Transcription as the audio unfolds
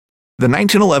The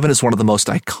 1911 is one of the most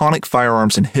iconic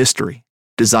firearms in history.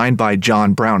 Designed by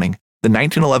John Browning, the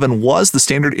 1911 was the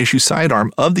standard issue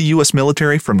sidearm of the U.S.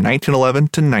 military from 1911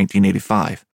 to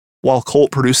 1985. While Colt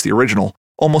produced the original,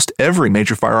 almost every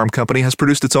major firearm company has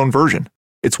produced its own version.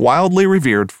 It's wildly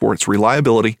revered for its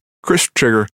reliability, crisp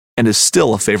trigger, and is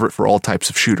still a favorite for all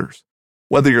types of shooters.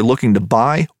 Whether you're looking to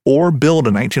buy or build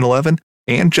a 1911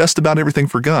 and just about everything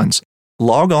for guns,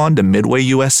 log on to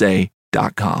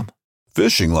midwayusa.com.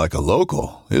 Fishing like a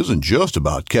local isn't just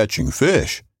about catching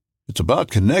fish. It's about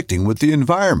connecting with the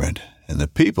environment and the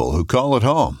people who call it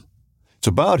home. It's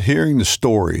about hearing the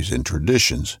stories and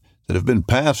traditions that have been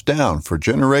passed down for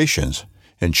generations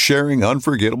and sharing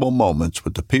unforgettable moments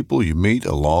with the people you meet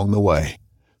along the way.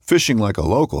 Fishing like a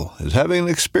local is having an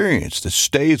experience that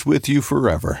stays with you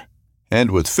forever.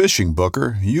 And with Fishing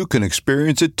Booker, you can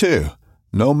experience it too,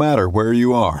 no matter where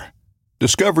you are.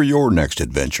 Discover your next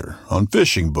adventure on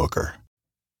Fishing Booker.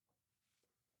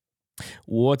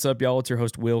 What's up, y'all? It's your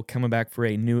host, Will, coming back for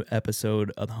a new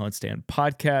episode of the Hunt Stand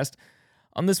Podcast.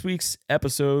 On this week's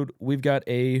episode, we've got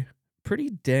a pretty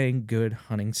dang good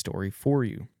hunting story for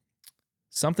you.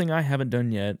 Something I haven't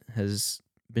done yet has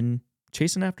been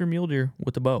chasing after mule deer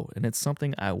with a bow, and it's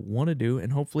something I want to do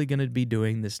and hopefully going to be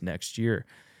doing this next year.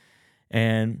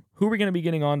 And who are we going to be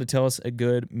getting on to tell us a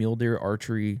good mule deer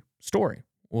archery story?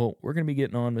 Well, we're going to be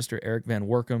getting on Mr. Erik van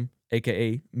Woerkom,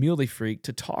 aka Mule Freak,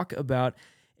 to talk about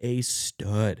a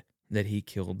stud that he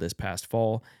killed this past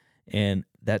fall, and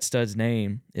that stud's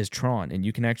name is TRON, and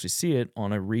you can actually see it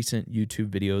on a recent YouTube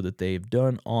video that they've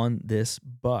done on this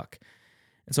buck.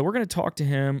 And so we're going to talk to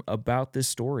him about this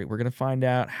story. We're going to find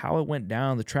out how it went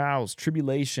down, the trials,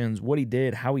 tribulations, what he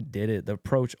did, how he did it, the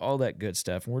approach, all that good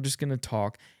stuff. And we're just going to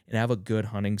talk and have a good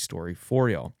hunting story for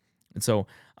y'all. And so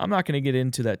I'm not going to get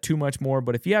into that too much more,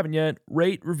 but if you haven't yet,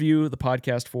 rate, review the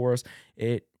podcast for us.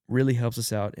 It really helps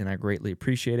us out, and I greatly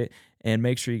appreciate it. And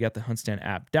make sure you got the Hunt Stand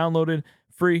app downloaded,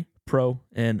 free, pro,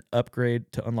 and upgrade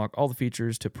to unlock all the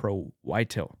features to Pro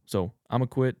Whitetail. So I'm going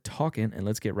to quit talking, and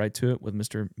let's get right to it with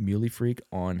Mr. Mule Freak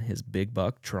on his big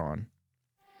buck, TRON.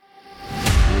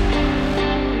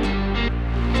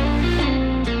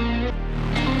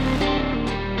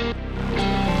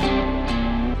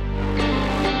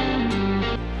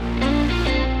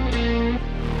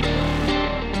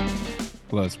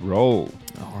 Let's roll.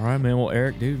 All right, man. Well,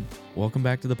 Erik, dude, welcome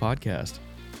back to the podcast.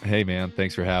 Hey, man.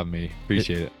 Thanks for having me.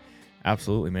 Appreciate it.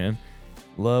 Absolutely, man.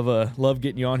 Love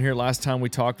getting you on here. Last time we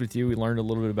talked with you, we learned a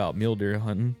little bit about mule deer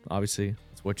hunting. Obviously,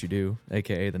 that's what you do,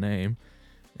 aka the name.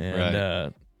 And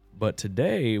Right. But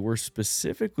today we're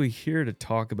specifically here to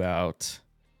talk about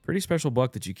a pretty special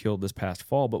buck that you killed this past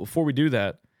fall. But before we do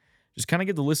that, just kind of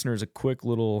give the listeners a quick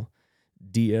little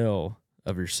DL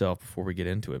of yourself before we get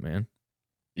into it, man.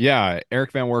 Yeah,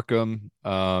 Erik van Woerkom,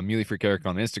 Mule Freak Erik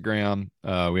on Instagram.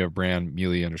 We have a brand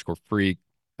Mule_Freak,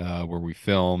 where we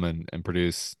film and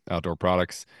produce outdoor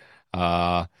products.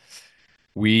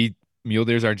 Mule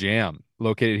deer's our jam.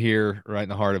 Located here right in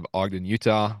the heart of Ogden,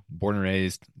 Utah. Born and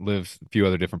raised, live a few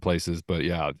other different places, but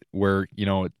yeah, mule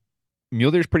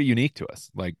deer is pretty unique to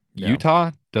us. Like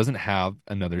Utah doesn't have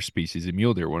another species of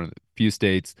mule deer. One of the few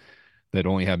states that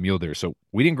only have mule deer. So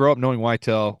we didn't grow up knowing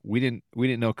whitetail. We didn't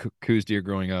know Coues deer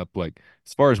growing up. Like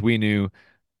as far as we knew,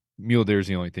 mule deer is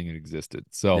the only thing that existed.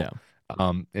 So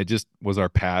it just was our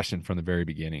passion from the very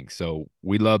beginning. So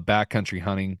we love backcountry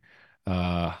hunting,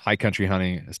 high country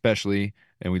hunting especially,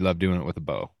 and we love doing it with a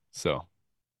bow. So,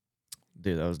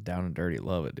 dude, that was down and dirty.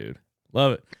 Love it, dude.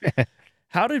 Love it.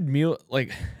 How did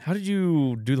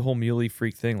you do the whole Mule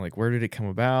Freak thing? Like, where did it come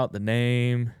about? The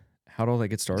name? How did all that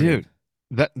get started? Dude,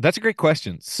 that's a great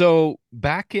question. So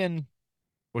back in,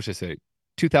 what should I say,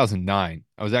 2009,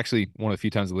 I was actually one of the few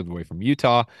times I lived away from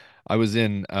Utah. I was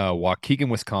in Waukegan,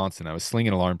 Wisconsin. I was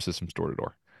slinging alarm systems door to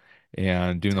door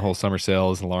and doing the whole summer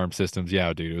sales, alarm systems.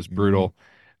 Yeah, dude, it was brutal.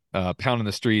 Pounding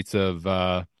the streets of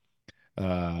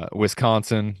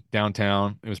Wisconsin,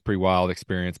 downtown. It was a pretty wild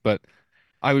experience. But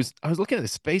I was looking at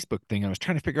this Facebook thing. I was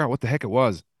trying to figure out what the heck it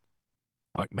was.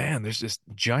 Like, man, there's this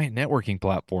giant networking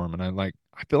platform, and I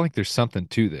feel like there's something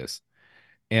to this.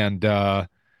 And I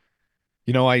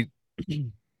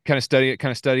kind of study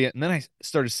it, and then I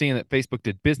started seeing that Facebook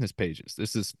did business pages.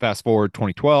 This is fast forward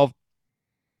 2012.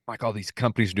 Like all these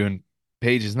companies are doing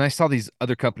pages, and I saw these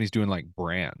other companies doing like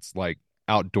brands, like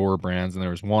outdoor brands, and there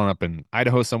was one up in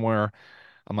Idaho somewhere.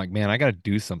 I'm like, man, I got to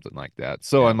do something like that.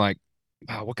 So I'm like,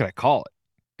 wow, what could I call it?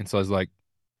 And so I was like,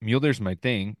 mule deer's my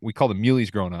thing. We called them muleys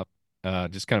growing up,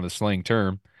 just kind of a slang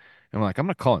term. And I'm like, I'm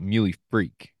going to call it Mule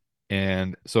Freak.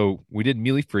 And so we did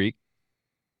Mule Freak,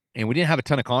 and we didn't have a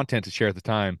ton of content to share at the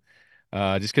time,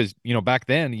 just because, back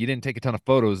then you didn't take a ton of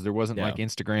photos. There wasn't Yeah. like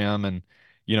Instagram and,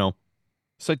 you know,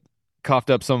 so I coughed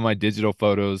up some of my digital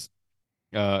photos,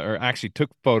 or actually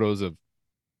took photos of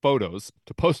photos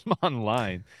to post them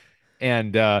online.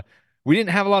 And we didn't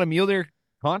have a lot of mule deer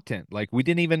content. Like we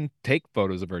didn't even take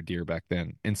photos of our deer back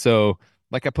then. And so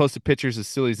like I posted pictures as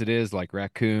silly as it is, like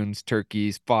raccoons,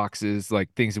 turkeys, foxes,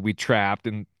 like things that we trapped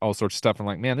and all sorts of stuff. I'm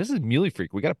like, man, this is Muley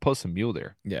Freak. We got to post some mule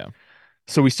deer. Yeah.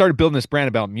 So we started building this brand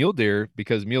about mule deer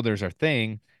because mule deer is our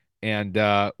thing. And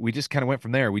we just kind of went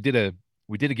from there. We did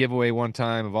a giveaway one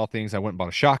time of all things. I went and bought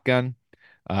a shotgun.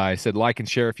 I said like and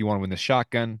share if you want to win this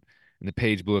shotgun, and the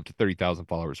page blew up to 30,000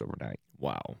 followers overnight.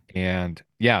 Wow. And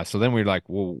yeah, so then we were like,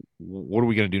 well, what are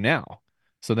we gonna do now?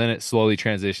 So then it slowly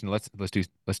transitioned.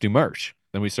 Let's do merch.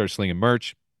 Then we started slinging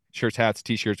merch, shirts, hats,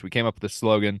 t-shirts. We came up with the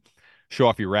slogan, "Show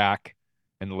off your rack,"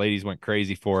 and the ladies went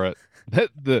crazy for it.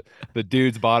 The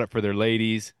dudes bought it for their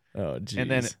ladies, Oh, and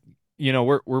then geez.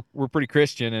 we're pretty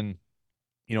Christian, and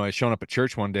I was showing up at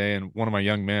church one day, and one of my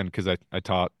young men, because I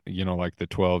taught like the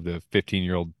 12 to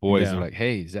 15-year-old boys, they're Yeah. like,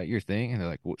 "Hey, is that your thing?" And they're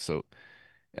like, "What?" So,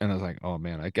 and I was like, "Oh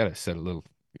man, I gotta set a little.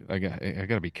 I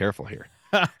gotta be careful here."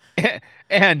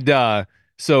 And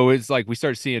so it's like we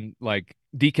started seeing like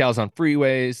decals on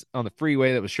freeways on the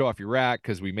freeway that would show off your rack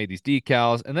because we made these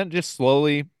decals, and then just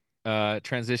slowly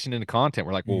transitioned into content.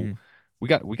 We're like, well, Hmm. we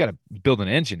got to build an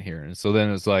engine here, and so then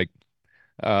it was like,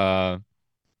 uh,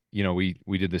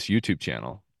 we did this YouTube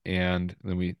channel, and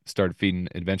then we started feeding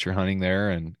adventure hunting there,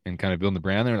 and kind of building the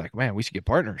brand there. Like, man, we should get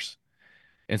partners.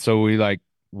 And so we like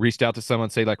reached out to someone,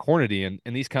 say like Hornady,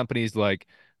 and these companies like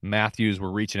Matthews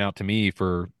were reaching out to me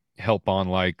for help on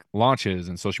like launches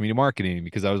and social media marketing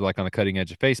because I was like on the cutting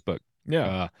edge of Facebook. Yeah.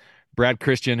 Uh, Brad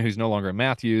Christian, who's no longer at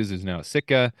Matthews, is now at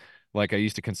Sitka. Like I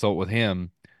used to consult with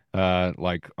him,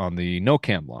 like on the No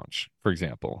Cam launch, for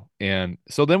example. And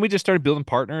so then we just started building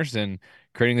partners and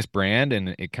creating this brand,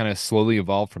 and it kind of slowly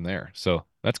evolved from there. So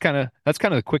that's kind of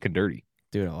the quick and dirty.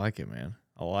 Dude, I like it, man.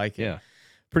 I like it. Yeah,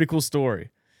 Pretty cool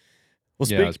story. Well,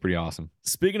 yeah, it's pretty awesome.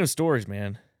 speaking of stories,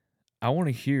 man, I want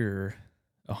to hear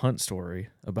a hunt story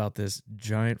about this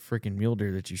giant freaking mule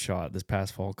deer that you shot this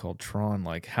past fall called TRON.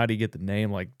 Like, how do you get the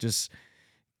name? Like, just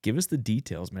give us the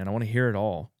details, man. I want to hear it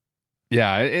all.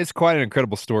 Yeah, it's quite an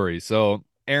incredible story. So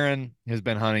Aaron has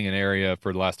been hunting an area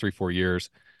for the last 3, 4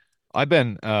 years. I've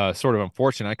been sort of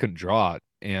unfortunate. I couldn't draw it,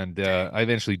 and I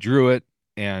eventually drew it.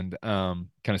 And kind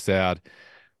of sad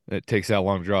it takes that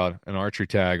long to draw an archery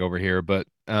tag over here, but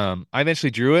I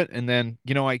eventually drew it, and then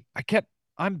I kept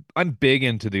I'm big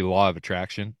into the law of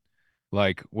attraction,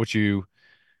 like what sort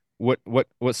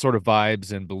of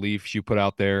vibes and beliefs you put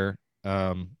out there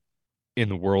in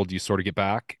the world, you sort of get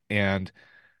back, and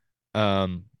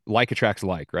like attracts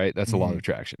like, right? That's a lot of Hmm.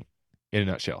 attraction in a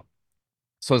nutshell.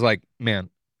 So I was like, man,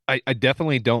 I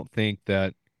definitely don't think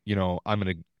that, I'm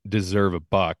gonna deserve a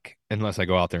buck unless I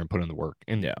go out there and put in the work.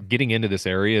 And Yeah. getting into this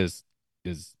area is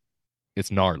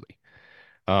it's gnarly.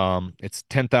 It's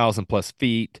 10,000 plus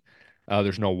feet.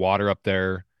 There's no water up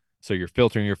there. So you're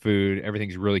filtering your food.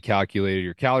 Everything's really calculated.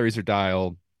 Your calories are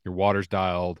dialed, your water's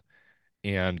dialed.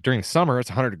 And during the summer, it's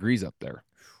 100 degrees up there.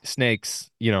 Snakes,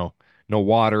 no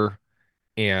water,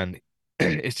 and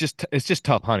it's just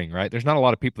tough hunting, right? There's not a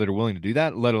lot of people that are willing to do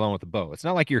that, let alone with a bow. It's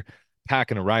not like you're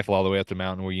packing a rifle all the way up the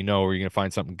mountain where where you're gonna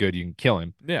find something good, you can kill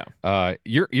him. Yeah.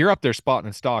 You're up there spotting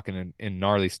and stalking in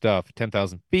gnarly stuff,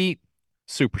 10,000 feet,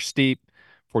 super steep,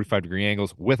 45-degree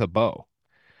angles with a bow.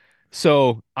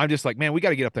 So I'm just like, man, we got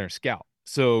to get up there and scout.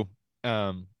 So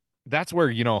um, that's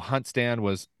where hunt stand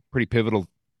was pretty pivotal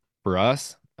for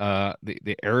us.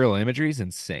 The aerial imagery is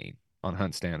insane on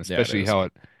hunt stand, Yeah, it especially is. how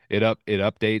it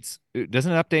updates.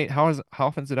 Doesn't it update? How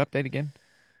often does it update again?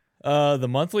 The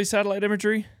monthly satellite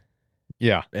imagery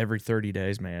Yeah. every 30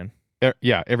 days, man.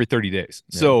 Yeah, every 30 days.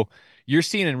 Yeah. So you're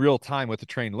seeing in real time what the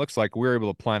terrain looks like. We're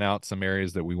able to plan out some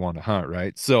areas that we want to hunt,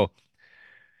 right? So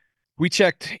we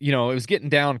checked, it was getting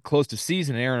down close to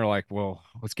season. And Aaron are like, well,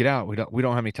 let's get out. We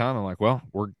don't have any time. I'm like, well,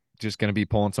 we're just going to be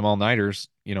pulling some all-nighters,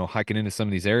 hiking into some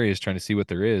of these areas, trying to see what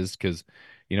there is. Cause,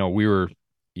 we were,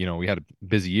 we had a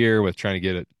busy year with trying to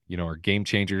get it, our game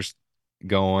changers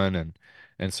going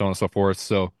and so on and so forth.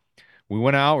 So we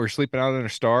went out, we were sleeping out under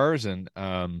stars and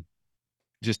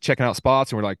just checking out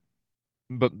spots. And we're like,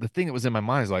 but the thing that was in my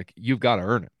mind is like, you've got to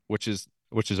earn it, which is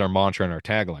our mantra and our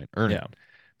tagline, earn it. Yeah.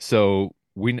 So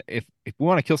if we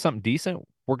want to kill something decent,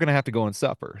 we're gonna have to go and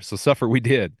suffer. So suffer we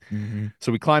did. Hmm.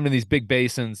 So we climbed in these big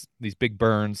basins, these big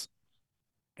burns,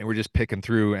 and we're just picking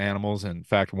through animals. And in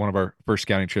fact, one of our first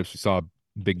scouting trips, we saw a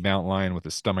big mountain lion with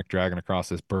his stomach dragging across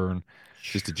this burn,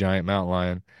 just a giant mountain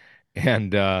lion.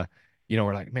 And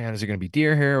we're like, man, is there gonna be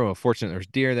deer here? Well, fortunately, there's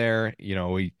deer there.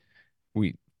 We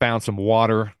we found some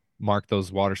water, marked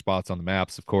those water spots on the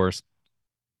maps, of course.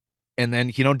 And then,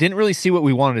 didn't really see what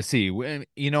we wanted to see.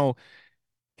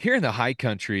 Here in the high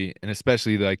country, and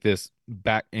especially like this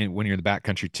when you're in the back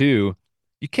country too,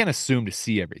 you can't assume to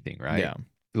see everything, right? Yeah.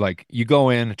 Like you go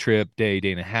in a trip, day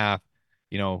and a half,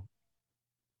 you know,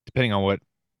 depending on what,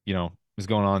 is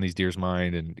going on in these deer's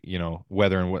mind and,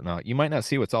 weather and whatnot, you might not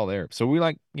see what's all there. So we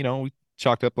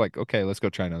chalked up like, okay, let's go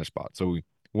try another spot. So we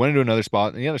went into another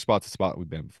spot, and the other spot's a spot we've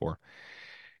been before.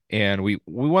 And we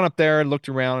went up there and looked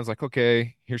around. It's like,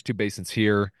 okay, here's two basins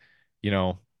here. You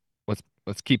know,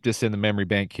 let's keep this in the memory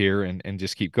bank here and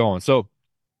just keep going. So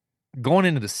going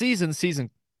into the season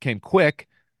came quick.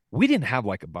 We didn't have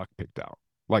like a buck picked out.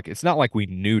 Like it's not like we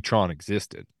knew TRON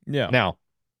existed. Yeah. Now,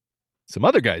 some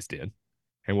other guys did,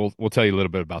 and we'll tell you a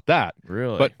little bit about that.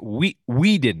 Really? But we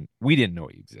didn't know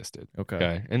he existed.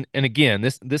 Okay. And again,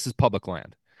 this is public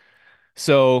land.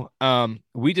 So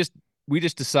we just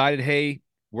decided, hey,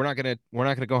 we're not gonna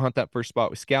go hunt that first spot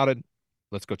we scouted.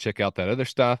 Let's go check out that other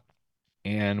stuff.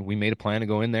 And we made a plan to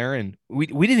go in there, and we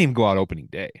didn't even go out opening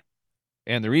day.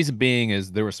 And the reason being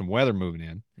is there was some weather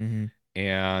moving in,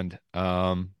 and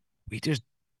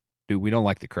we don't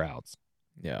like the crowds.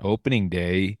 Yeah. Opening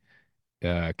day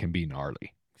can be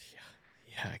gnarly.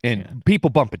 Yeah. And people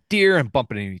bumping deer and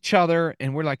bumping into each other,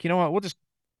 and we're like, you know what?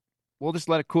 We'll just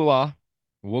let it cool off.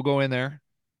 We'll go in there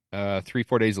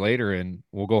 3-4 days later, and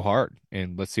we'll go hard,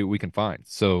 and let's see what we can find.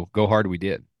 So go hard we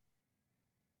did.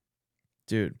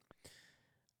 Dude,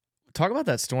 talk about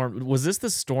that storm. Was this the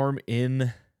storm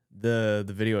in the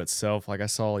video itself? Like I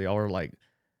saw y'all were like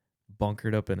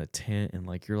bunkered up in a tent and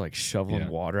like you're like shoveling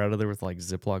water out of there with like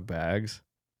Ziploc bags.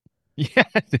 Yeah.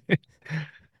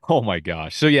 Oh my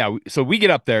gosh. So yeah, so we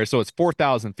get up there. So it's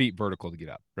 4,000 feet vertical to get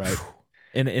up, right?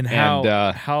 And how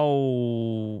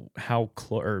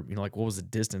close, or like what was the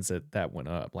distance that went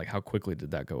up? Like how quickly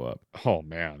did that go up? Oh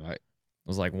man, it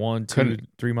was like 1, 2,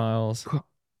 3 miles.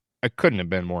 I couldn't have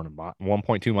been more than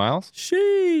 1.2 miles.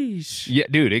 Sheesh. Yeah,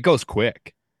 dude, it goes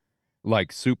quick,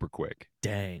 like super quick.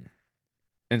 Dang.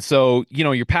 And so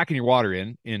you're packing your water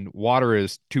in, and water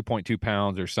is 2.2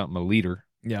 pounds or something a liter.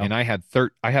 Yeah. And I had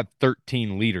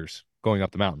 13 liters going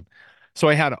up the mountain. So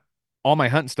I had all my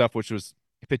hunting stuff, which was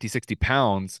 50, 60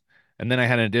 pounds. And then I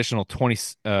had an additional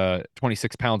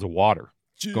 26 pounds of water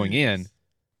going in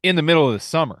the middle of the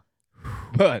summer.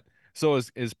 But so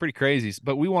it's pretty crazy.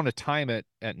 But we want to time it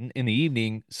in the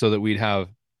evening so that we'd have,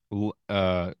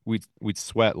 we'd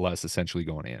sweat less essentially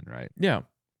going in. Right. Yeah.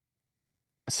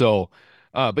 So,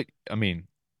 but I mean,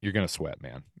 you're going to sweat,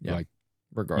 man. Yeah. Like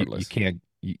regardless. You can't.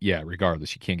 Yeah,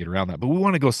 regardless, you can't get around that. But we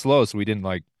want to go slow, so we didn't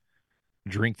like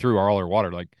drink through all our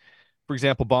water. Like, for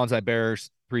example, Bonsai Bears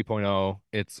 3.0.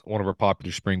 It's one of our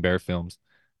popular spring bear films.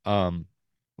 I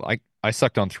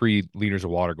sucked on 3 liters of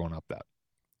water going up that,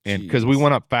 and because we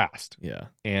went up fast. Yeah.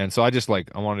 And so I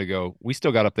wanted to go. We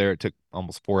still got up there. It took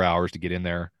almost 4 hours to get in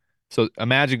there. So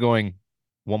imagine going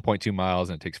 1.2 miles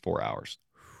and it takes 4 hours.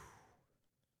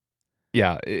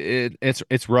 Yeah,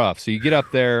 it's rough. So you get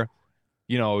up there,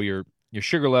 your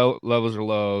sugar levels are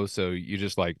low, so you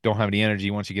just like don't have any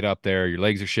energy once you get up there. Your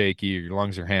legs are shaky, your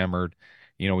lungs are hammered.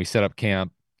 We set up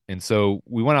camp, and so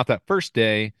we went out that first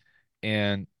day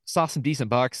and saw some decent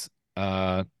bucks.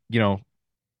 A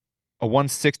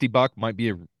 160 buck might be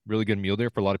a really good mule deer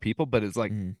for a lot of people, but it's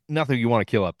like nothing you want to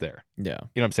kill up there. Yeah,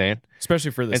 you know what I'm saying?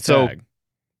 Especially for this So, tag.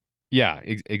 yeah,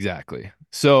 exactly.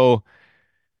 So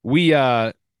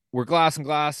we're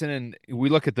glassing, and we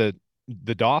look at the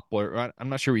Doppler. I'm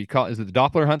not sure what you call it. Is it the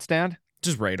Doppler hunt stand?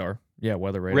 Just radar. Yeah,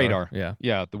 weather radar.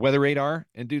 Yeah, the weather radar.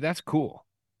 And dude, that's cool.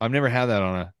 I've never had that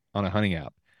on a hunting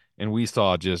app. And we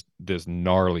saw just this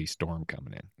gnarly storm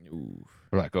coming in. Ooh.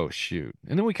 We're like, oh shoot.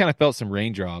 And then we kind of felt some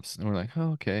raindrops, and we're like,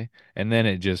 oh, okay. And then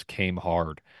it just came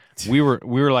hard. We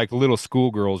were like little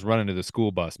schoolgirls running to the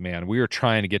school bus, man. We were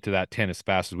trying to get to that tent as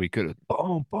fast as we could.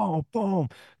 Boom, boom, boom.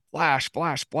 Flash,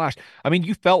 flash, flash. I mean,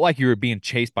 you felt like you were being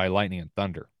chased by lightning and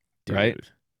thunder, dude. Right?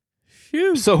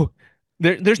 Phew. So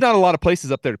there's not a lot of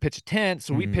places up there to pitch a tent.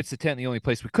 So we pitched the tent the only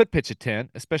place we could pitch a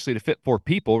tent, especially to fit 4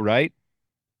 people, right?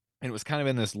 And it was kind of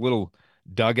in this little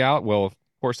dugout. Well, of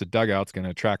course, the dugout's going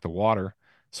to attract the water.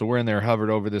 So we're in there hovered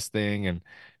over this thing, and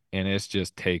it's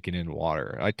just taking in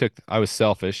water. I was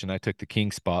selfish, and I took the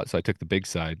king spot, so I took the big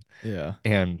side. Yeah.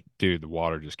 And dude, the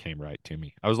water just came right to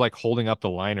me. I was like holding up the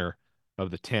liner of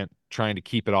the tent, trying to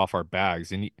keep it off our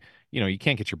bags, and you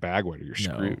can't get your bag wet or you're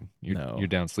screwed. You're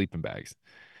down sleeping bags.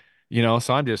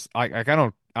 So I'm just I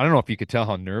don't know if you could tell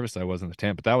how nervous I was in the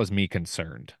tent, but that was me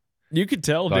concerned. You could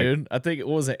tell, dude. I think it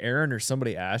was Aaron or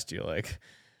somebody asked you like,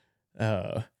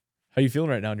 how you feeling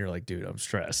right now? And you're like, dude, I'm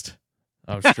stressed.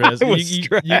 I'm stressed. I was You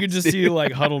can just stressed, see you dude.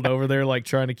 like huddled over there, like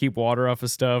trying to keep water off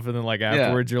of stuff, and then like Yeah.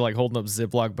 afterwards, you're like holding up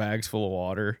Ziploc bags full of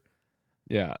water.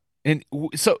 Yeah. And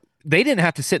so they didn't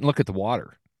have to sit and look at the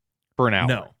water for an hour.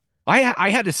 No. I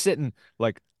had to sit and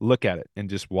like look at it and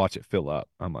just watch it fill up.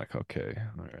 I'm like, okay,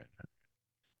 all right.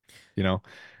 You know,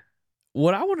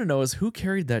 What I want to know is who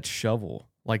carried that shovel,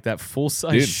 like that full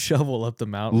size Dude. shovel up the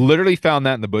mountain. literally found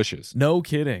that in the bushes. No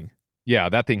kidding. Yeah,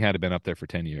 that thing had to have been up there for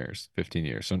 10 years, 15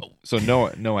 years. So no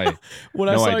I When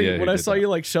no I saw idea you, who when I did saw that. you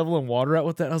like shoveling water out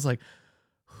with that, I was like,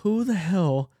 who the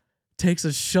hell takes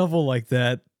a shovel like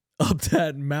that up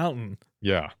that mountain?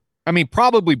 Yeah. I mean,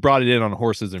 probably brought it in on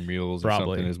horses and mules or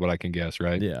Probably. something is what I can guess,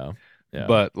 right? Yeah. Yeah.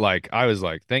 But like I was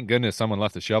like, thank goodness someone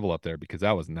left a shovel up there because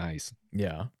that was nice.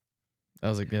 yeah. That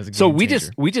was like, that's a So game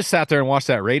changer. we just sat there and watched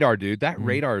that radar, dude. That Mhm.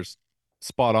 radar's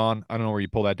spot on. I don't know where you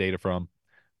pull that data from,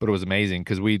 but it was amazing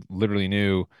because we literally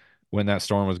knew when that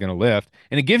storm was going to lift,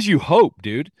 and it gives you hope,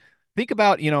 dude. Think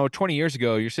about 20 years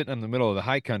ago, you're sitting in the middle of the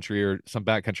high country or some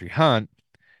backcountry hunt,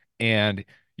 and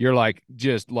you're like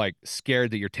just like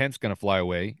scared that your tent's going to fly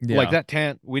away. Yeah. Like that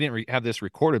tent, we didn't have this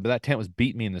recorded, but that tent was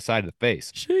beating me in the side of the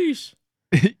face. Sheesh.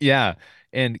 Yeah,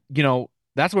 and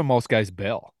that's when most guys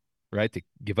bail, right? They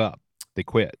give up, they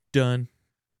quit. Done.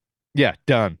 Yeah,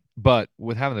 done. But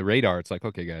with having the radar, it's like,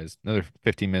 okay, guys, another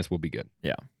 15 minutes will be good.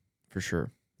 Yeah, for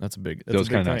sure. That's a big. That was That's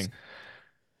a big kinda thing. nice.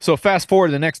 So fast forward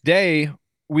to the next day,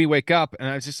 we wake up and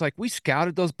I was just like, we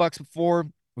scouted those bucks before.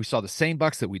 We saw the same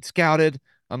bucks that we'd scouted.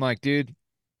 I'm like, dude,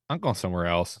 I'm going somewhere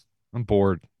else. I'm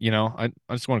bored. I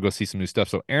just want to go see some new stuff.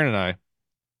 So Aaron and I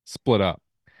split up.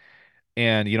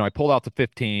 And, I pulled out the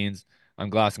 15s. I'm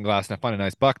glass and glass, and I find a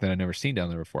nice buck that I'd never seen down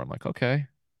there before. I'm like, okay,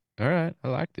 all right, I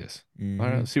like this. All right,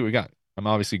 Mhm. let's see what we got. I'm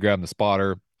obviously grabbing the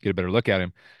spotter, get a better look at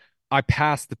him. I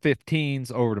passed the 15s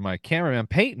over to my cameraman,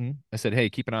 Peyton. I said, hey,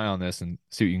 keep an eye on this and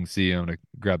see what you can see. I'm going to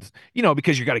grab this,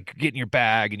 because you got to get in your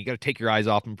bag and you got to take your eyes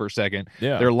off them for a second.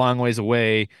 Yeah. They're a long ways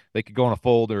away. They could go in a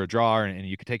fold or a drawer and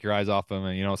you could take your eyes off them.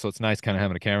 And, so it's nice kind of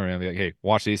having a cameraman be like, hey,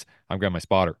 watch these. I'm grabbing my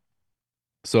spotter.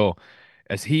 So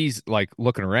as he's like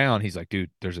looking around, he's like, dude,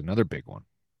 there's another big one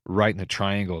right in the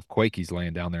triangle of quake he's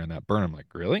laying down there in that burn. I'm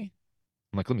like, really?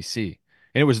 I'm like, let me see.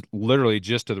 And it was literally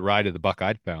just to the right of the buck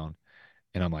I'd found.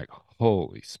 And I'm like,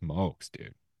 holy smokes,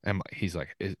 dude. And he's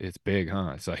like, it's big,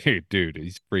 huh? It's like, hey, dude,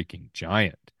 he's freaking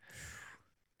giant.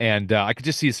 And I could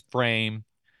just see his frame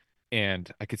and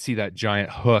I could see that giant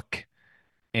hook.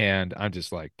 And I'm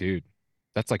just like, dude,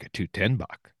 that's like a 210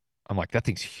 buck. I'm like, that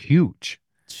thing's huge.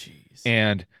 Jeez.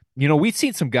 And, we'd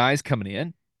seen some guys coming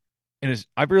in and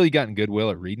I've really gotten goodwill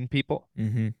at reading people.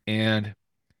 Mm-hmm. And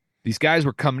these guys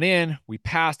were coming in. We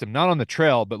passed them, not on the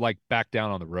trail, but like back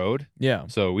down on the road. Yeah.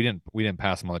 So we didn't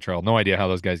pass them on the trail. No idea how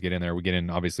those guys get in there. We get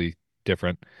in obviously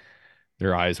different.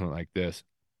 Their eyes went like this.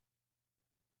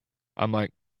 I'm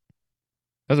like,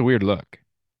 that's a weird look.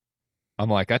 I'm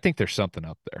like, I think there's something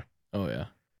up there. Oh yeah.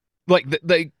 Like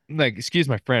they like, excuse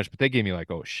my French, but they gave me like,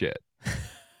 oh shit.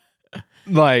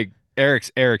 Like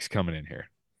Eric's coming in here.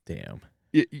 Damn.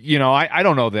 I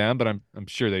don't know them, but I'm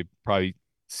sure they probably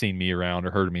seen me around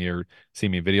or heard of me or seen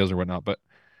me in videos or whatnot. But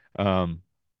and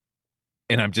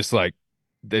I'm just like,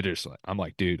 I'm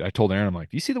like, dude, I told Aaron, I'm like,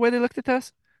 do you see the way they looked at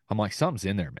us? I'm like, something's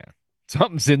in there, man.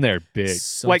 Something's in there big.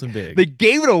 Something like big. they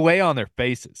gave it away on their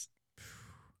faces.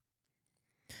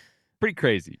 Pretty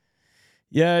crazy.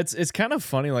 Yeah, it's kind of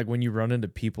funny, like when you run into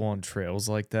people on trails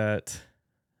like that,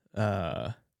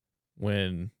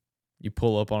 when you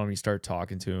pull up on them, you start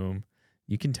talking to them,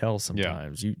 you can tell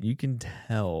sometimes. You can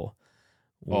tell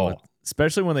what,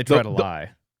 especially when they try to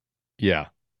lie. Yeah.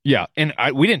 Yeah. And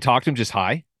we didn't talk to them, just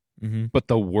hi, Mm-hmm. but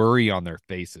the worry on their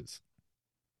faces,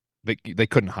 they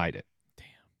couldn't hide it. Damn.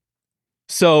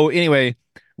 So anyway,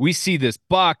 we see this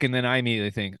buck and then I immediately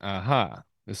think, aha,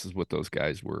 this is what those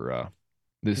guys were,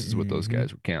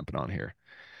 camping on here.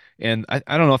 And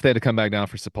I don't know if they had to come back down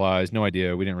for supplies. No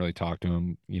idea. We didn't really talk to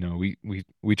them.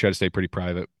 We try to stay pretty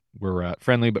private where we're at,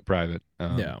 friendly but private.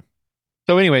 Yeah.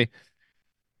 So anyway,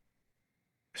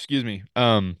 excuse me.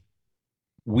 Peyton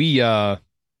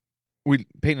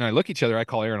and I look at each other. I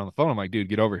call Aaron on the phone. I'm like, dude,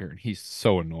 get over here. And he's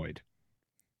so annoyed.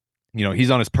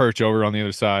 He's on his perch over on the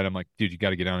other side. I'm like, dude, you got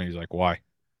to get down. And he's like, why?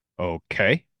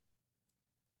 Okay.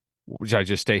 Should I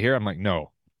just stay here? I'm like,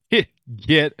 no.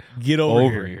 Get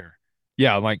over here.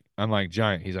 Yeah, I'm like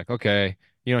giant. He's like, okay.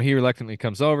 He reluctantly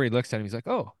comes over. He looks at him. He's like,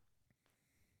 oh,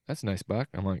 that's a nice buck.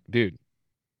 I'm like, dude,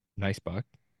 nice buck.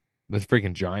 That's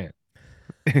freaking giant.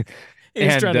 He's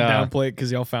trying to downplay it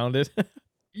because y'all found it.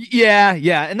 Yeah.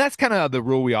 And that's kind of the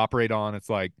rule we operate on. It's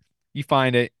like you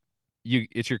find it,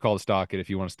 it's your call to stalk it if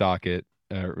you want to stalk it,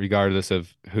 regardless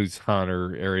of whose hunt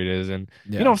or area it is. And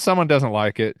if someone doesn't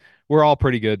like it, we're all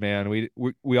pretty good, man.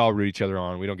 We all root each other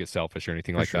on. We don't get selfish or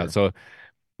anything For like that. sure. So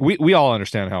we all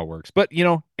understand how it works. But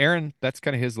Aaron, that's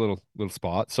kind of his little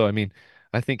spot. So I mean,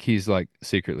 I think he's like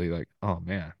secretly like, oh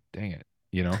man, dang it,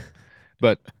 you know.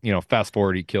 But fast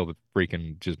forward, he killed a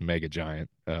freaking just mega giant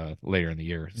later in the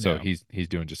year, so Yeah. he's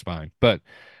doing just fine. But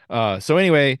so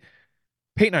anyway,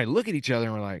 Peyton and I look at each other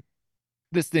and we're like,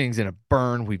 this thing's in a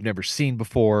burn we've never seen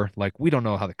before. Like we don't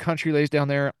know how the country lays down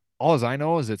there. All as I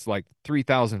know is it's like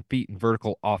 3,000 feet in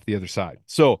vertical off the other side.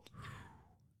 So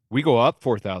we go up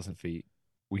 4,000 feet.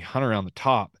 We hunt around the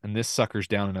top, and this sucker's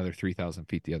down another 3,000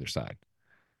 feet the other side.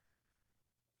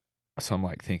 So I'm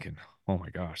like thinking, oh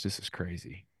my gosh, this is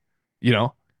crazy, you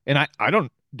know? And I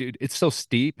don't, dude, it's so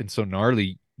steep and so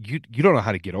gnarly. You don't know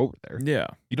how to get over there. Yeah.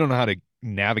 You don't know how to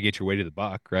navigate your way to the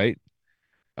buck, right?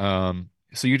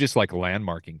 So you're just like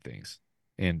landmarking things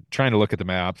and trying to look at the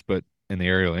maps, but in the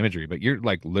aerial imagery, but you're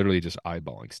like literally just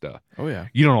eyeballing stuff. Oh yeah.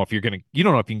 You don't know if you can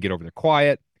get over there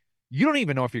quiet. You don't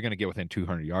even know if you're going to get within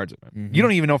 200 yards of him. You Mm-hmm.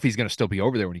 don't even know if he's going to still be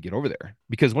over there when you get over there,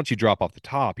 because once you drop off the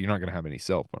top, you're not going to have any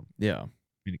cell phone Yeah.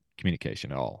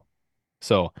 communication at all.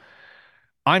 So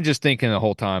I'm just thinking the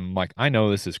whole time, I'm like, I know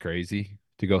this is crazy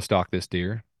to go stalk this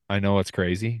deer. I know it's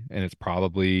crazy, and it's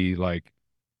probably like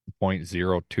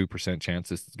 0.02% chance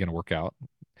this is going to work out.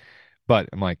 But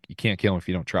I'm like, you can't kill him if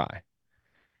you don't try.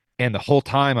 And the whole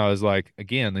time I was like,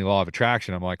 again, the law of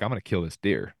attraction, I'm like, I'm going to kill this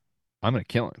deer. I'm going to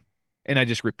kill him. And I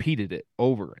just repeated it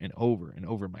over and over and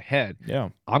over in my head. Yeah.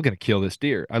 I'm going to kill this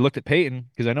deer. I looked at Peyton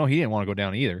because I know he didn't want to go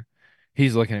down either.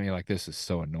 He's looking at me like, this is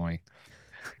so annoying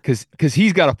because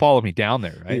he's got to follow me down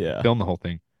there, right? Yeah. Film the whole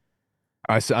thing.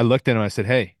 I looked at him. I said,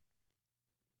 hey,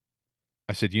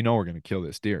 I said, we're going to kill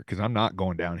this deer because I'm not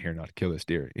going down here not to kill this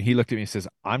deer. And he looked at me and says,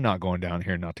 I'm not going down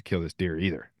here not to kill this deer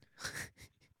either.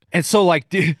 And so, like,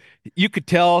 dude, you could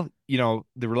tell, the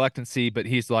reluctancy, but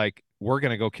he's like, we're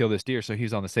going to go kill this deer. So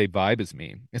he's on the same vibe as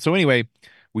me. And so, anyway,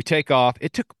 we take off.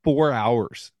 It took 4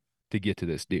 hours to get to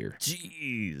this deer.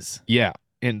 Jeez. Yeah.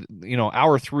 And,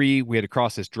 hour 3, we had to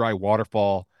cross this dry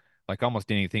waterfall. Like, almost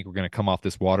didn't even think we were going to come off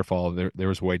this waterfall. There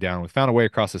was a way down. We found a way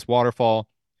across this waterfall.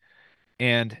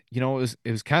 And, it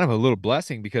was kind of a little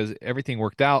blessing because everything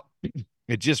worked out.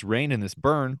 It just rained in this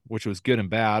burn, which was good and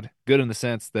bad. Good in the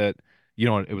sense that,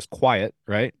 it was quiet,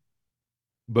 right?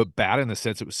 But bad in the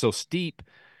sense it was so steep,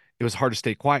 it was hard to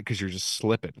stay quiet because you're just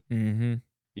slipping, Mm-hmm.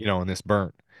 in this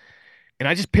burn. And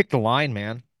I just picked the line,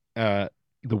 man. The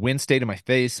wind stayed in my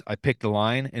face. I picked the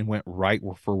line and went right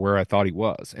for where I thought he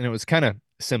was. And it was kind of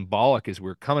symbolic as we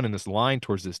were coming in this line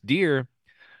towards this deer.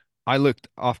 I looked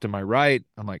off to my right.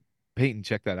 I'm like, Peyton,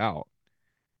 check that out.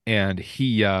 And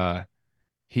there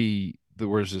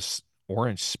was this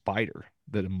orange spider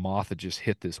that a moth had just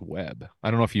hit this web.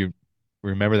 I don't know if you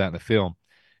remember that in the film.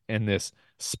 And this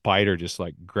spider just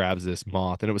like grabs this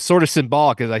moth. And it was sort of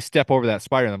symbolic as I step over that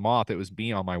spider and the moth, it was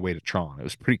me on my way to Tron. It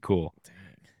was pretty cool. Dang.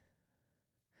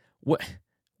 What?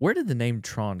 Where did the name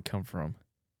Tron come from?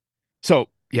 So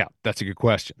yeah, that's a good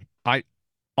question.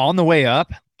 On the way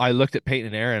up, I looked at Peyton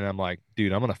and Aaron and I'm like,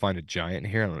 dude, I'm gonna find a giant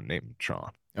here. I'm gonna name him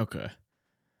Tron. Okay.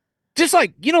 Just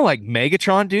like, like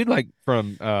Megatron, dude, like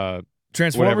from whatever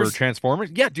Transformers.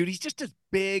 Transformers. Yeah, dude, he's just a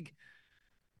big,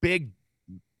 big,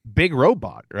 big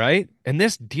robot, right? And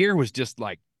this deer was just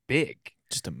like big.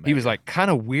 Just a He was mega. like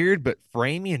kind of weird, but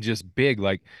framey and just big.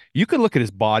 Like you could look at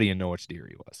his body and know which deer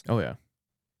he was. Oh yeah.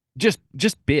 Just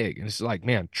big. And it's like,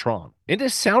 man, Tron. It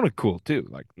just sounded cool too.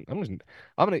 Like I'm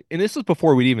gonna, and this was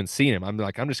before we'd even seen him. I'm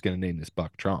like, I'm just gonna name this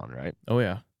buck Tron, right? Oh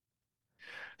yeah.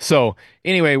 So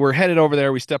anyway, we're headed over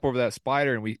there. We step over that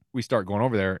spider and we start going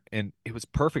over there, and it was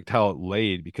perfect how it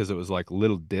laid because it was like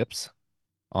little dips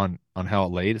on how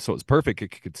it laid. So it was perfect. It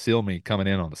could conceal me coming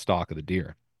in on the stalk of the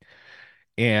deer.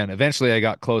 And eventually I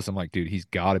got close. I'm like, dude, he's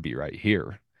got to be right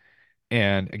here.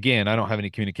 And again, I don't have any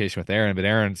communication with Aaron, but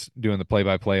Aaron's doing the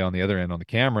play-by-play on the other end on the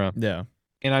camera. Yeah.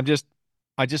 And I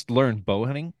just learned bow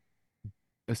hunting,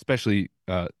 especially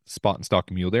spot and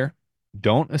stalk mule deer.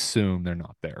 Don't assume they're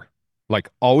not there. Like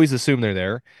always assume they're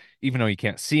there, even though you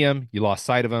can't see them, you lost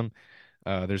sight of them.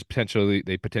 They potentially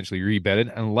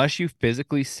rebedded unless you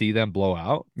physically see them blow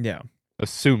out. Yeah.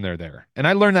 Assume they're there. And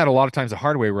I learned that a lot of times the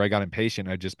hard way where I got impatient.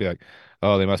 I'd just be like,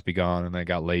 oh, they must be gone. And I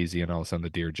got lazy and all of a sudden the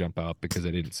deer jump up because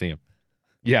I didn't see him.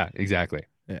 Yeah, exactly.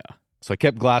 Yeah. So I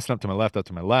kept glassing up to my left, up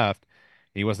to my left.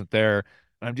 He wasn't there.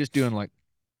 And I'm just doing like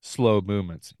slow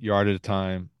movements, yard at a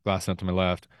time, glassing up to my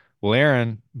left. Well,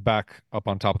 Aaron back up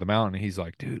on top of the mountain, he's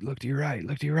like, dude, look to your right,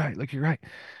 look to your right, look to your right.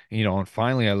 And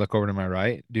finally I look over to my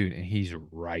right, dude, and he's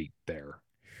right there.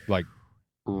 Like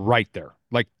right there.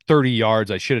 Like 30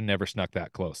 yards. I should have never snuck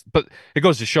that close. But it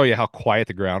goes to show you how quiet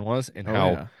the ground was and Oh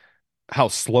yeah. how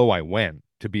slow I went.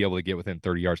 to be able to get within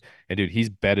 30 yards. And dude, he's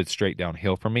bedded straight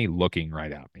downhill from me, looking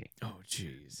right at me. Oh,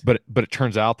 jeez. But it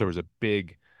turns out there was a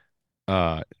big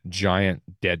giant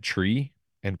dead tree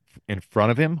in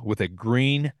front of him with a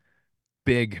green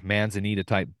big manzanita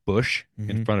type bush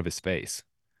in front of his face.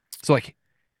 So like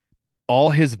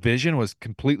all his vision was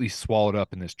completely swallowed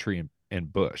up in this tree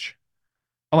and bush.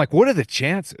 I'm like, what are the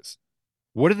chances?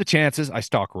 What are the chances? I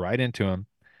stalk right into him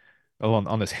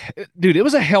on this. Dude, it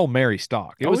was a Hail Mary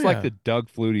stalk. It was like the Doug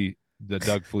Flutie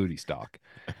stalk.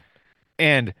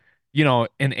 And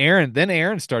and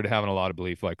Aaron started having a lot of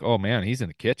belief, like, oh man, he's in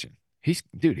the kitchen. He's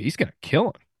gonna kill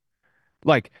him.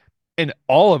 Like, and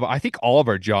I think all of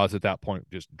our jaws at that point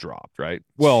just dropped, right?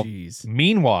 Well, Jeez.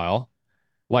 meanwhile,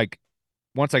 like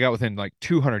once I got within like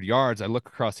 200 yards, I look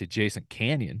across the adjacent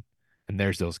canyon and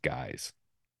there's those guys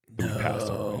that we passed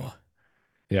already.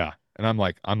 Yeah. And I'm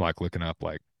like looking up,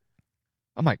 like,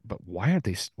 I'm like, but why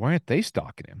aren't they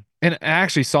stalking him? And I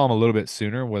actually saw him a little bit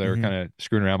sooner where they were kind of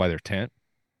screwing around by their tent.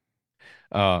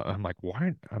 I'm like,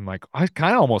 I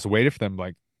kind of almost waited for them,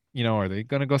 like, are they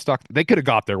gonna go stalk? They could have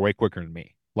got there way quicker than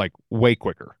me, like way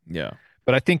quicker. Yeah.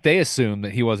 But I think they assumed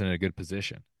that he wasn't in a good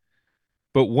position.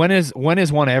 But when is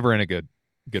one ever in a good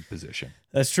position?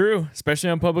 That's true, especially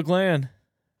on public land.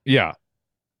 Yeah,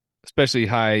 especially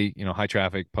high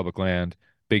traffic, public land,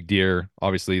 big deer.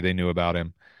 Obviously, they knew about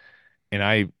him, and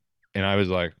I was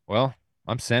like, well,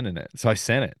 I'm sending it. So I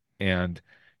sent it, and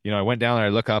I went down there. I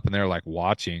look up, and they're like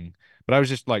watching, but I was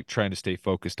just like trying to stay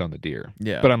focused on the deer.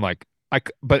 Yeah. But I'm like,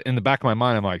 but in the back of my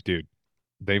mind, I'm like, dude,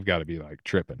 they've got to be like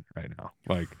tripping right now,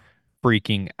 like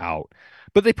freaking out.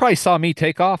 But they probably saw me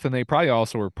take off, and they probably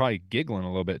also were probably giggling a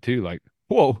little bit too, like,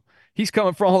 whoa, he's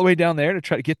coming from all the way down there to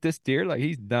try to get this deer. Like,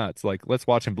 he's nuts. Like, let's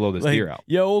watch him blow this Like, deer out.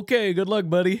 Yo, okay, good luck,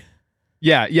 buddy.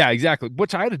 Yeah, exactly.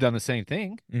 Which I'd have done the same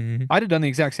thing. I'd have done the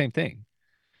exact same thing.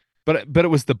 But it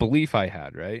was the belief I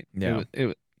had, right? Yeah.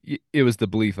 It was the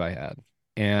belief I had.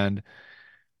 And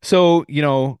so,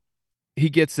 he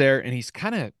gets there and he's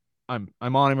kind of I'm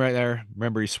on him right there.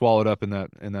 Remember, he swallowed up in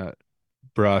that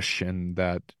brush and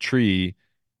that tree,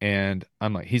 and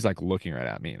I'm like, he's like looking right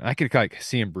at me, and I could like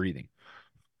see him breathing.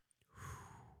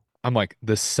 I'm like,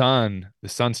 the sun's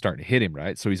starting to hit him,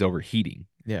 right? So he's overheating.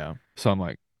 Yeah. So I'm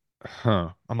like, huh.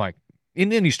 I'm like,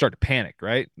 and then you start to panic,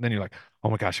 right? And then you're like, oh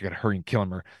my gosh, I gotta hurry and kill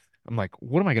him. Or I'm like,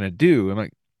 what am I gonna do? I'm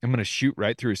like, I'm gonna shoot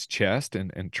right through his chest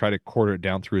and try to quarter it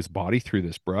down through his body through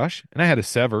this brush. And I had a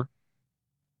sever,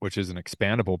 which is an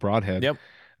expandable broadhead. Yep.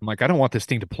 I'm like, I don't want this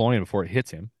thing deploying before it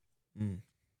hits him.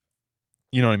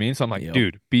 You know what I mean? So I'm like, Yep.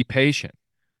 dude, be patient.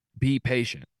 Be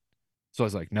patient. So I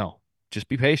was like, no, just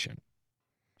be patient.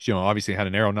 Obviously had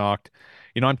an arrow knocked.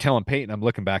 I'm telling Peyton, I'm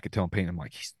looking back at telling Peyton, I'm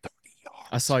like, he's 30 yards.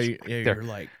 I saw you. Right Yeah, there. you're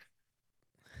like,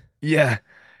 Yeah.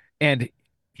 And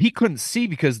he couldn't see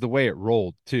because of the way it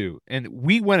rolled too. And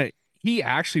he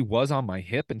actually was on my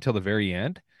hip until the very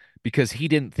end because he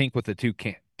didn't think with the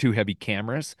two heavy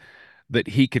cameras that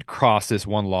he could cross this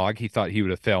one log. He thought he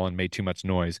would have fell and made too much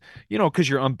noise, because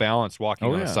you're unbalanced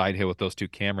walking on a side hill with those two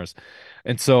cameras.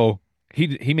 And so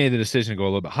he made the decision to go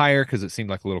a little bit higher because it seemed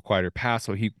like a little quieter path.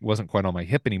 So he wasn't quite on my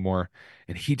hip anymore.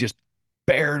 And he just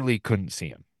barely couldn't see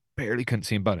him,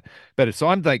 but so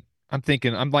I'm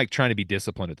thinking, I'm like trying to be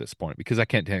disciplined at this point because I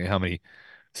can't tell you how many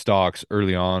stalks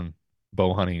early on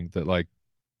bow hunting that like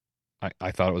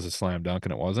I thought it was a slam dunk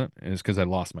and it wasn't. And it's because I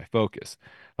lost my focus.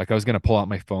 Like I was gonna pull out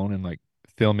my phone and like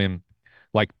film him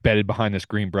like bedded behind this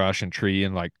green brush and tree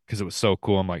and like because it was so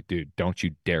cool. I'm like, dude, don't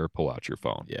you dare pull out your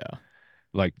phone. yeah.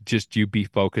 Like just you be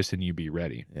focused and you be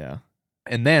ready. Yeah.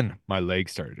 And then my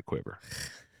legs started to quiver.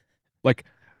 Like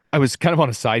I was kind of on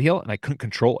a side hill and I couldn't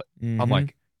control it. I'm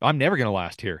like, I'm never gonna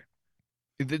last here.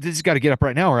 This has got to get up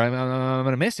right now or I'm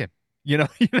gonna miss him. You know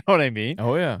what I mean?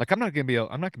 Oh yeah. Like I'm not gonna be able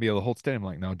to hold steady. I'm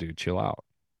like, no, dude, chill out.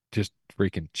 Just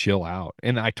freaking chill out.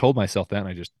 And I told myself that and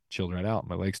I just chilled right out.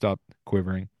 My legs stopped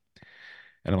quivering.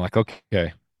 And I'm like,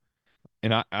 okay.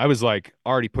 And I was like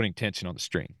already putting tension on the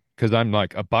string because I'm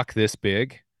like a buck this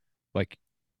big, like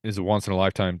is a once in a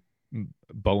lifetime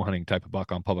bow hunting type of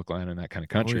buck on public land in that kind of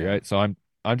country, right? So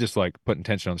I'm just like putting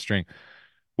tension on the string.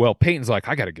 Well, Peyton's like,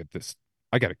 I gotta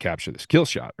capture this kill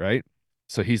shot, right?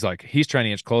 So he's trying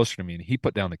to inch closer to me, and he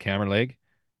put down the camera leg.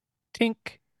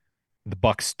 Tink. The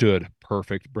buck stood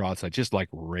perfect broadside, just like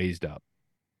raised up.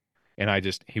 And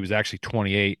he was actually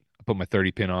 28. I put my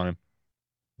 30 pin on him.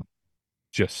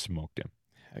 Just smoked him.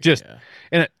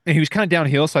 And he was kind of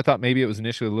downhill, so I thought maybe it was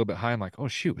initially a little bit high. I'm like, oh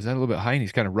shoot, was that a little bit high? And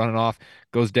he's kind of running off,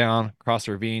 goes down, across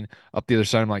the ravine, up the other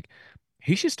side. I'm like,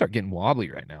 he should start getting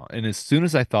wobbly right now. And as soon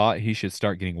as I thought he should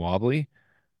start getting wobbly,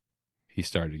 he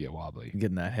started to get wobbly.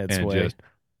 Getting that head and sway.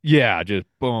 Yeah, just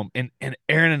boom. And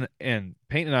Aaron and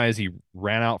Peyton and I, as he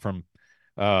ran out from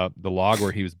the log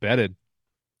where he was bedded,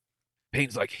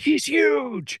 Peyton's like, he's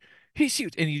huge. He's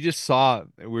huge. And you just saw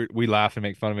we laugh and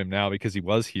make fun of him now because he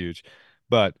was huge,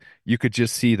 but you could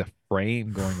just see the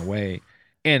frame going away.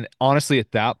 And honestly,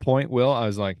 at that point, Will, I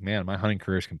was like, man, my hunting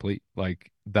career is complete.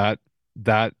 Like that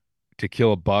to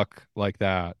kill a buck like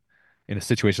that in a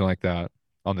situation like that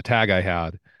on the tag I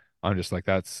had, I'm just like,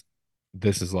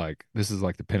 this is like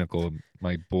the pinnacle of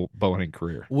my bow hunting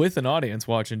career. With an audience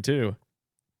watching too.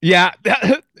 Yeah,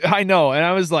 I know. And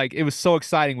I was like, it was so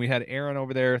exciting. We had Aaron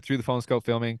over there through the phone scope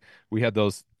filming. We had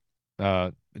those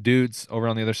dudes over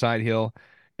on the other side hill.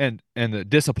 And the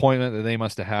disappointment that they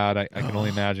must have had, I can only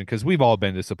imagine, because we've all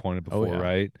been disappointed Oh, before, yeah.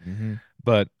 right? Mm-hmm.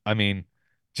 But I mean,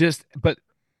 but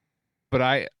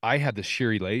I had the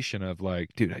sheer elation of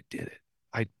like, dude, I did it.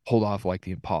 I pulled off like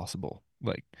the impossible.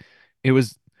 Like it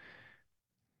was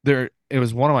it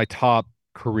was one of my top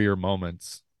career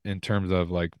moments in terms of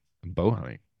like bow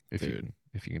hunting, Dude.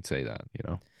 if you can say that, you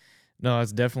know. No,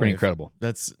 that's definitely Pretty incredible.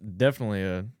 That's definitely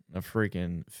a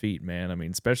freaking feat, man. I mean,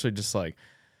 especially just like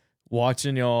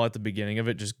watching y'all at the beginning of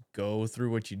it just go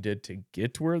through what you did to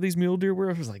get to where these mule deer were.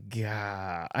 I was like,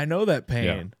 yeah, I know that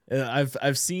pain.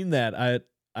 I've seen that.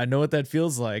 I know what that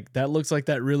feels like. That looks like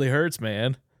that really hurts,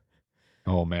 man.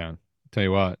 Oh man. Tell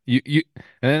you what, you and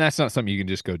then that's not something you can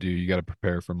just go do. You got to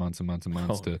prepare for months and months and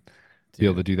months to be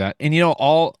able to do that. And you know,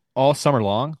 all summer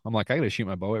long, I'm like, I got to shoot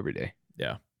my bow every day.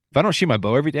 Yeah. If I don't shoot my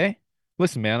bow every day,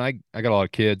 listen, man, I got a lot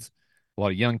of kids, a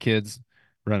lot of young kids,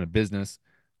 running a business.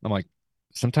 I'm like,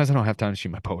 sometimes I don't have time to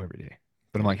shoot my bow every day.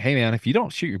 But I'm like, hey man, if you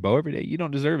don't shoot your bow every day, you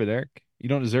don't deserve it, Eric. You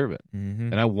don't deserve it.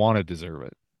 Mm-hmm. And I want to deserve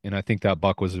it. And I think that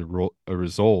buck was a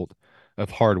result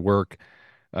of hard work,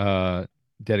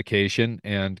 dedication,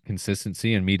 and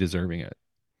consistency, and me deserving it.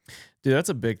 Dude, that's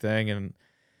a big thing. And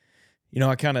you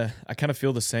know, I kind of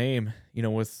feel the same, you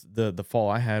know, with the fall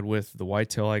I had with the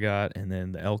whitetail I got and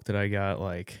then the elk that I got.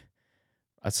 Like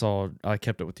I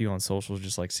kept up with you on socials,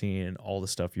 just like seeing all the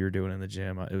stuff you're doing in the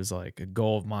gym. It was like a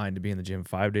goal of mine to be in the gym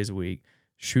 5 days a week,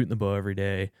 shooting the bow every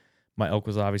day. My elk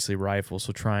was obviously rifle,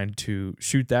 so trying to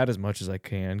shoot that as much as I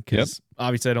can, because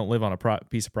obviously I don't live on a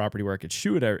piece of property where I could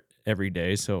shoot it every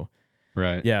day. So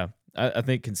Right. yeah, I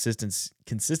think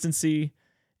consistency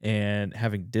and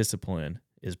having discipline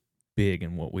is big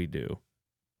in what we do.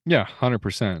 Yeah,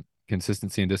 100%.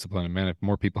 Consistency and discipline. And man, if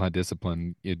more people had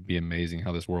discipline, it'd be amazing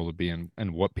how this world would be, and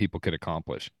what people could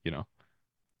accomplish, you know.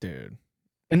 Dude.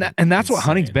 And that's what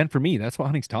hunting's Insane. been for me. That's what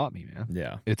hunting's taught me, man.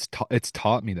 Yeah. It's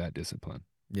taught me that discipline.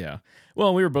 Yeah.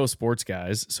 Well, we were both sports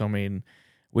guys, so I mean,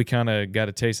 we kind of got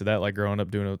a taste of that, like growing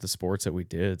up doing it with the sports that we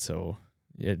did. So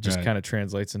it just Right. kind of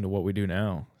translates into what we do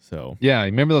now. So Yeah,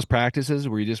 remember those practices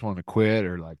where you just want to quit,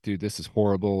 or like, dude, this is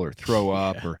horrible, or throw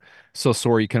up, or so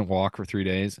sore you couldn't walk for 3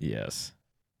 days. yes.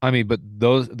 I mean, but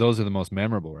those are the most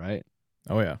memorable, right?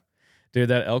 Oh yeah. Dude,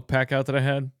 that elk pack out that I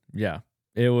had, yeah.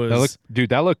 It was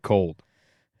That looked cold.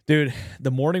 dude,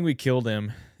 the morning we killed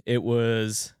him, it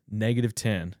was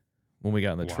 -10 when we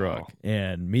got in the truck.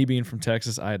 And me being from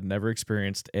Texas, I had never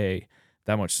experienced A,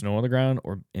 that much snow on the ground,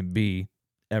 and B,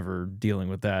 ever dealing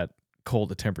with that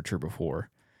cold a temperature before.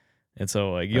 And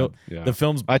so like the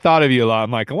film's I thought of you a lot.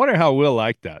 I'm like, I wonder how Will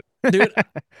liked that. dude,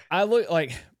 I look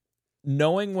like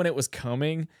knowing when it was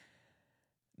coming,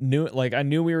 I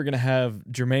knew we were gonna have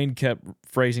Jermaine kept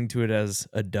phrasing to it as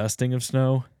a dusting of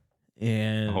snow.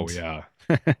 And Oh yeah.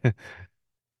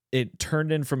 it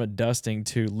turned in from a dusting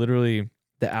to literally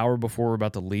the hour before we're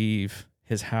about to leave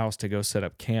his house to go set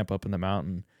up camp up in the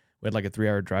mountain. We had like a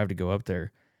 3-hour drive to go up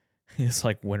there. It's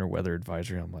like winter weather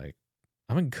advisory. I'm like,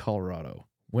 I'm in Colorado.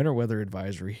 Winter weather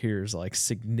advisory here is like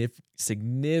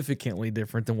significantly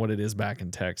different than what it is back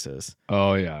in Texas.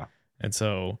 Oh yeah. And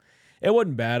so it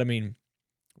wasn't bad. I mean,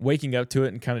 waking up to it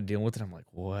and kind of dealing with it, I'm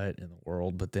like, what in the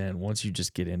world? But then once you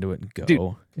just get into it and go,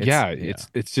 Dude,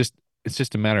 it's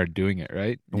just a matter of doing it,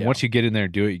 right? And once you get in there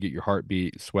and do it, you get your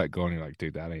heartbeat, sweat going. You're like,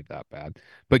 dude, that ain't that bad.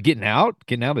 But getting out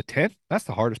of the tent, that's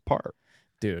the hardest part.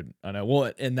 Dude, I know.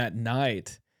 Well, in that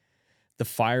night, the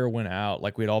fire went out.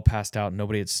 Like we'd all passed out and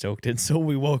nobody had stoked it. So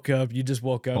we woke up. You just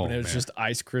woke up and it was just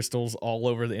ice crystals all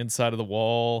over the inside of the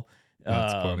wall.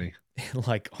 That's funny.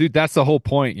 Like, dude, that's the whole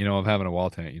point, of having a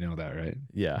wall tent. You know that, right?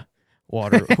 Yeah.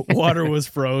 Water was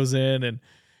frozen, and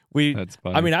that's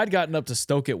funny. I mean, I'd gotten up to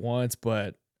stoke it once,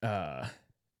 but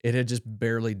it had just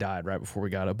barely died right before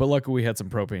we got up. But luckily we had some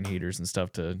propane heaters and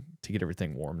stuff to get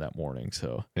everything warm that morning.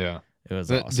 So yeah, it was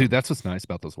awesome. Dude, that's what's nice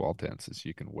about those wall tents is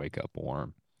you can wake up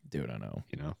warm. Dude, I know.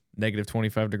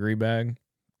 -25 bag,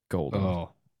 golden.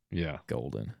 Oh, yeah.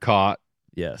 Golden. Caught,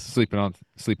 Yes. Sleeping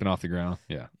off the ground.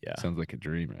 Yeah. Yeah. Sounds like a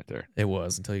dream right there. It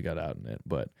was until you got out in it.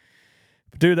 But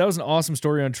dude, that was an awesome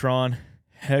story on Tron.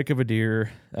 Heck of a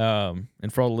deer. And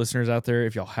for all the listeners out there,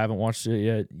 if y'all haven't watched it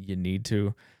yet, you need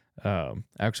to. I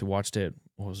actually watched it,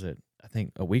 what was it? I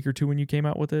think a week or two when you came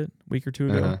out with it, a week or two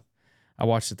ago. I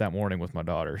watched it that morning with my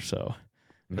daughter, so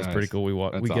it was pretty cool.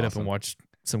 We get up and watch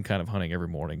some kind of hunting every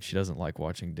morning. She doesn't like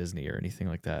watching Disney or anything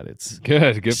like that. It's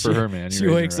good for her, man. She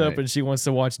wakes up and she wants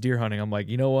to watch deer hunting. I'm like,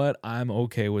 you know what? I'm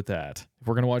okay with that. If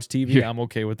we're gonna watch TV, I'm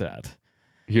okay with that.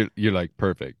 You're like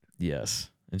perfect.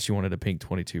 Yes, and she wanted a pink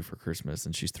 22 for Christmas,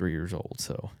 and she's 3 years old.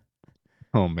 So,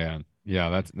 oh man,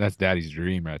 yeah, that's Daddy's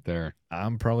dream right there.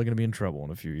 I'm probably gonna be in trouble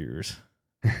in a few years.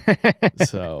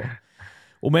 So.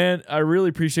 Well, man, I really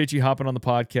appreciate you hopping on the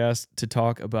podcast to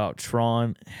talk about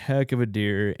Tron. Heck of a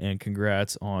deer, and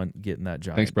congrats on getting that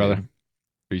giant. Thanks, brother. Dude.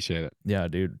 Appreciate it. Yeah,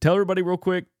 dude. Tell everybody real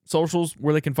quick, socials,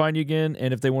 where they can find you again,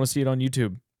 and if they want to see it on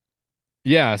YouTube.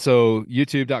 Yeah, so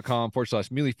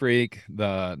youtube.com/Muley Freak.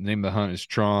 The name of the hunt is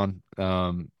Tron.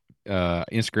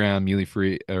 Instagram, Muley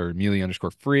Freak, or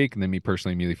Muley_Freak, and then me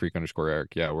personally, Muley Freak_Erik.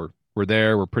 Yeah, we're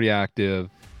there. We're pretty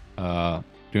active.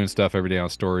 Doing stuff every day on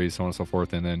stories, so on and so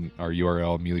forth, and then our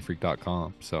URL,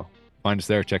 muleyfreak.com. So find us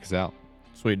there. Check us out.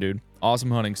 Sweet, dude.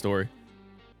 Awesome hunting story.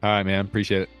 All right, man.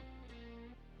 Appreciate it.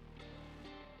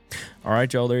 All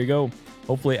right, y'all. There you go.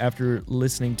 Hopefully, after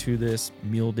listening to this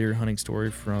mule deer hunting story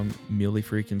from Muley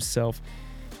Freak himself,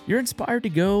 you're inspired to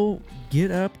go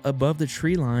get up above the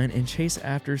tree line and chase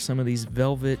after some of these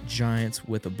velvet giants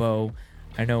with a bow.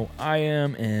 I know I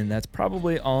am, and that's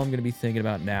probably all I'm going to be thinking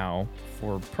about now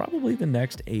for probably the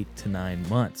next 8 to 9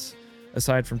 months.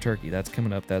 Aside from turkey, that's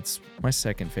coming up. That's my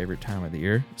second favorite time of the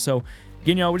year. So,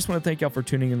 again, y'all, we just want to thank y'all for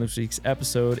tuning in this week's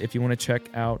episode. If you want to check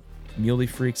out Muley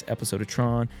Freak's episode of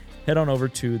Tron, head on over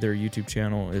to their YouTube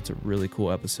channel. It's a really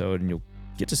cool episode, and you'll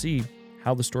get to see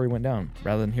how the story went down.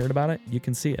 Rather than hearing about it, you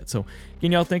can see it. So,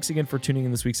 again, y'all, thanks again for tuning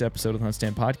in this week's episode of the Hunt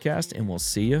Stand Podcast, and we'll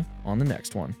see you on the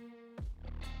next one.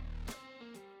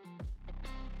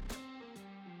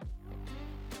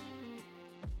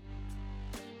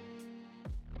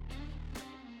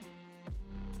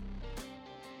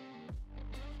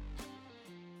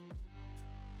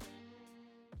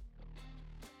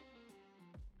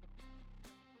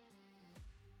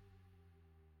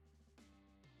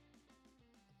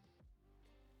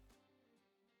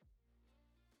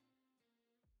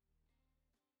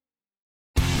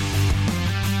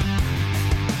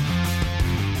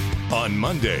 On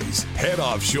Mondays, head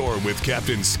offshore with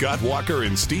Captain Scott Walker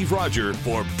and Steve Roger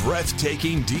for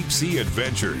breathtaking deep-sea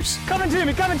adventures. Coming to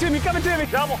me.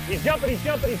 Double. He's jumping.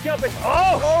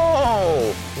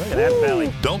 Oh! Look at that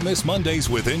belly. Don't miss Mondays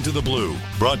with Into the Blue.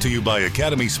 Brought to you by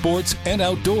Academy Sports and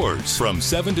Outdoors from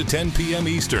 7 to 10 p.m.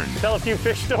 Eastern. Tell a few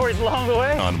fish stories along the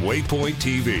way. On Waypoint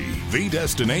TV, the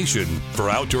destination for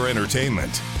outdoor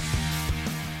entertainment.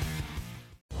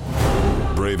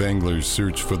 Brave anglers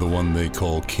search for the one they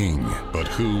call king, but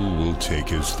who will take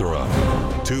his throne?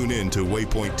 Tune in to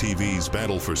Waypoint TV's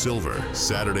Battle for Silver,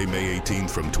 Saturday, May 18th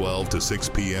from 12 to 6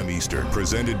 p.m. Eastern.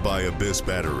 Presented by Abyss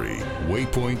Battery.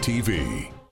 Waypoint TV.